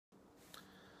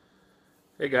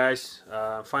Hey guys,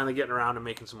 finally getting around to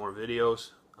making some more videos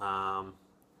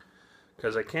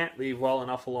because I can't leave well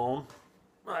enough alone.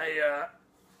 I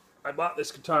bought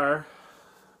this guitar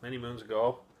many moons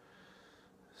ago.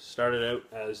 Started out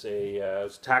as a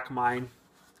Takamine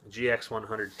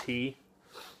GX100T.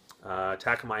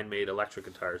 Takamine made electric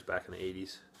guitars back in the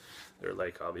 80s. They're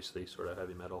like obviously sort of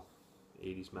heavy metal,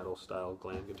 80s metal style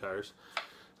glam guitars.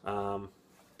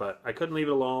 But I couldn't leave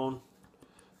it alone.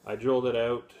 I drilled it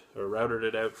out, or routed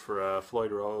it out for a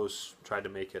Floyd Rose. Tried to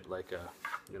make it like a,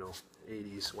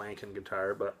 80s wanking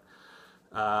guitar, but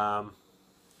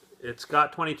it's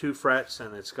got 22 frets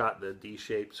and it's got the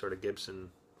D-shaped sort of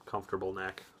Gibson comfortable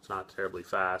neck. It's not terribly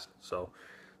fast, so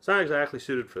it's not exactly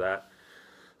suited for that.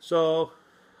 So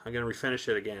I'm going to refinish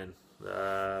it again,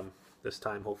 this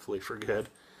time hopefully for good.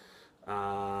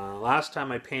 Last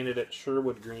time I painted it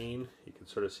Sherwood green. You can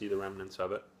sort of see the remnants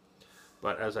of it.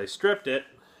 But as I stripped it,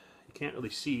 you can't really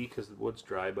see because the wood's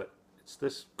dry, but it's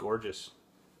this gorgeous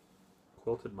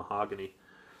quilted mahogany.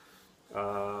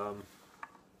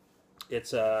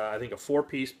 It's I think a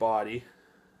 4-piece body.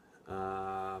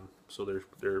 So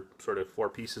they're sort of 4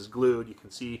 pieces glued. You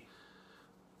can see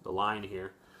the line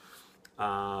here.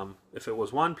 If it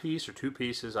was 1 piece or 2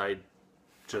 pieces, I'd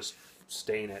just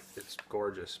stain it. It's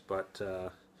gorgeous, but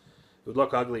it would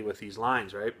look ugly with these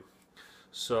lines, right?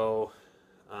 So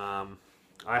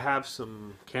I have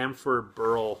some camphor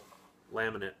burl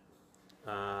laminate.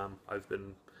 I've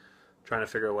been trying to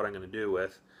figure out what I'm going to do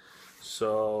with.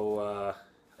 So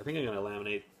I think I'm going to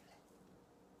laminate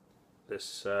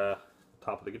this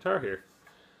top of the guitar here.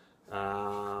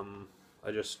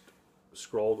 I just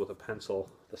scrolled with a pencil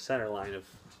the center line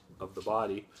of the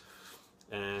body,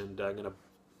 and I'm going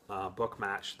to book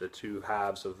match the 2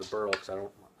 halves of the burl because I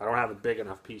don't have a big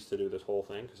enough piece to do this whole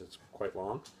thing because it's quite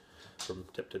long from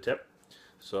tip to tip.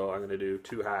 So I'm going to do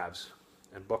 2 halves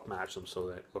and book match them so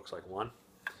that it looks like one.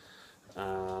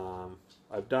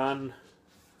 I've done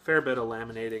a fair bit of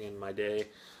laminating in my day,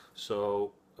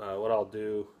 so what I'll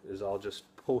do is I'll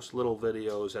just post little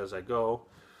videos as I go,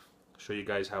 show you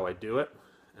guys how I do it,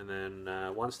 and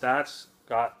then once that's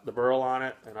got the burl on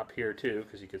it, and up here too,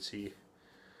 because you can see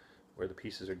where the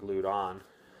pieces are glued on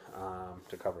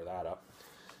to cover that up,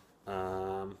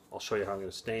 I'll show you how I'm going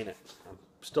to stain it. I'm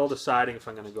still deciding if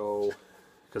I'm going to go,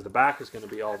 because the back is going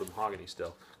to be all the mahogany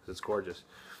still, because it's gorgeous.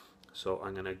 So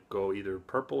I'm going to go either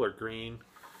purple or green.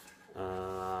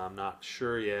 I'm not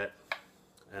sure yet,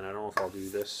 and I don't know if I'll do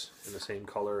this in the same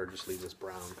color or just leave this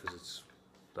brown, because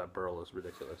that burl is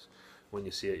ridiculous. When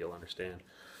you see it, you'll understand.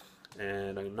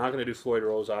 And I'm not going to do Floyd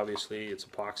Rose, obviously. It's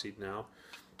epoxied now.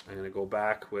 I'm going to go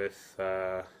back with,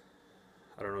 I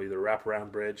don't know, either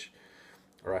wraparound bridge,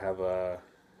 or I have a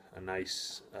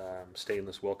nice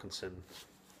stainless Wilkinson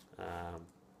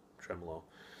tremolo.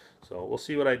 So we'll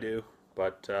see what I do,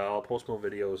 but I'll post more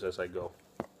videos as I go.